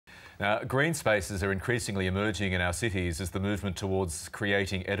Now, green spaces are increasingly emerging in our cities as the movement towards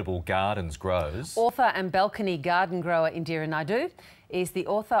creating edible gardens grows. Author and balcony garden grower Indira Naidoo is the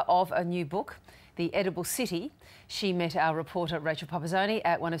author of a new book, The Edible City. She met our reporter Rachel Pupazzoni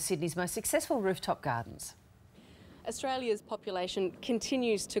at one of Sydney's most successful rooftop gardens. Australia's population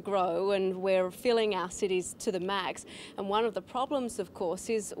continues to grow and we're filling our cities to the max. And one of the problems, of course,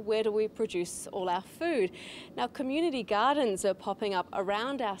 is where do we produce all our food? Now, community gardens are popping up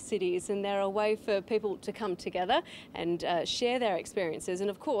around our cities and they're a way for people to come together and share their experiences and,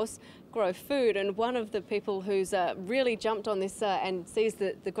 of course, grow food. And one of the people who's really jumped on this and sees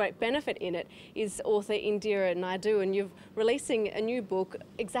the great benefit in it is author Indira Naidoo, and you're releasing a new book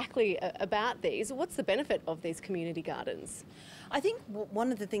exactly about these. What's the benefit of these community gardens? I think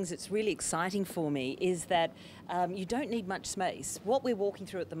one of the things that's really exciting for me is that you don't need much space. What we're walking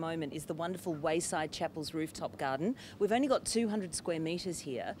through at the moment is the wonderful Wayside Chapel's rooftop garden. We've only got 200 square metres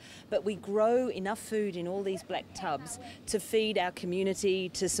here, but we grow enough food in all these black tubs to feed our community,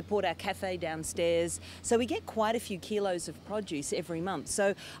 to support our cafe downstairs. So we get quite a few kilos of produce every month.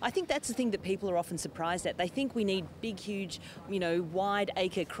 So I think that's the thing that people are often surprised at. They think we need big, huge, wide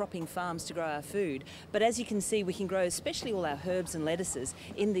acre cropping farms to grow our food. But as you can see, we can grow especially all our herbs and lettuces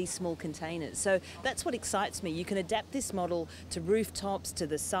in these small containers. So that's what excites me. You can adapt this model to rooftops, to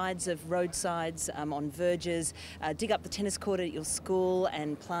the sides of roadsides, on verges, dig up the tennis court at your school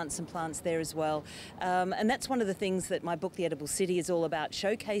and plant some plants there as well. And that's one of the things that my book, The Edible City, is all about,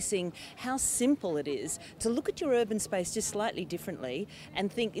 showcasing how simple it is to look at your urban space just slightly differently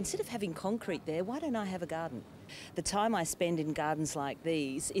and think, instead of having concrete there, why don't I have a garden? The time I spend in gardens like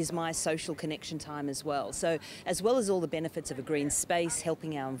these is my social connection time as well. So as well as all the benefits of a green space,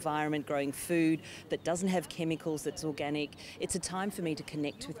 helping our environment, growing food that doesn't have chemicals, that's organic, it's a time for me to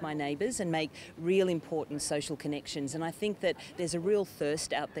connect with my neighbours and make real important social connections. And I think that there's a real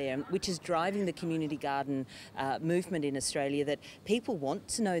thirst out there, which is driving the community garden movement in Australia, that people want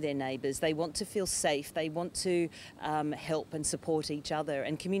to know their neighbours, they want to feel safe, they want to help and support each other,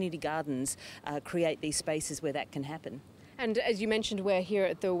 and community gardens create these spaces where that can happen. And as you mentioned, we're here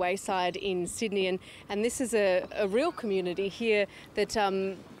at the Wayside in Sydney, and this is a real community here that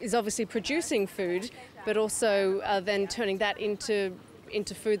is obviously producing food, but also then turning that into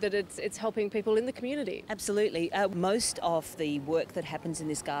food that it's helping people in the community. Absolutely. Most of the work that happens in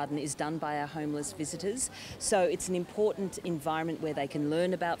this garden is done by our homeless visitors. So it's an important environment where they can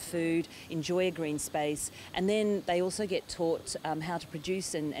learn about food, enjoy a green space, and then they also get taught how to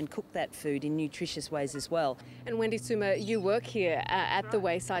produce and cook that food in nutritious ways as well. And Wendy Suma, you work here at the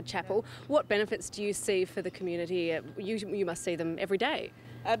Wayside Chapel. What benefits do you see for the community? You must see them every day.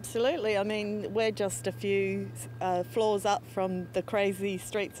 Absolutely. I mean, we're just a few floors up from the crazy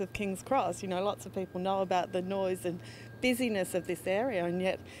streets of King's Cross. Lots of people know about the noise and busyness of this area, and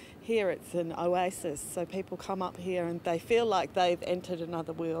yet here it's an oasis. So people come up here and they feel like they've entered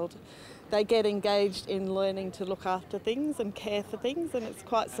another world. They get engaged in learning to look after things and care for things, and it's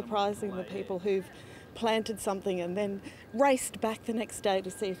quite surprising the people who've planted something and then raced back the next day to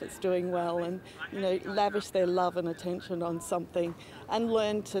see if it's doing well, and lavish their love and attention on something and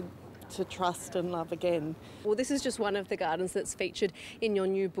learn to trust and love again. Well, this is just one of the gardens that's featured in your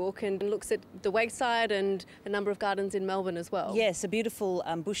new book and looks at the Wayside and a number of gardens in Melbourne as well. Yes, a beautiful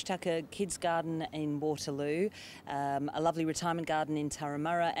bush tucker kids garden in Waterloo, a lovely retirement garden in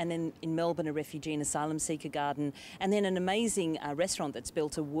Turramurra, and then in Melbourne a refugee and asylum seeker garden, and then an amazing restaurant that's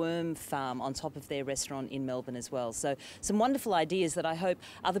built a worm farm on top of their restaurant in Melbourne as well. So some wonderful ideas that I hope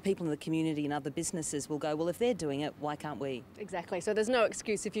other people in the community and other businesses will go, well, if they're doing it, why can't we? Exactly. So there's no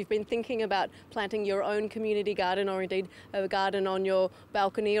excuse if you've been thinking about planting your own community garden, or indeed a garden on your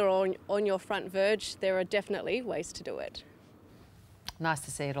balcony or on your front verge. There are definitely ways to do it. Nice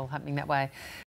to see it all happening that way.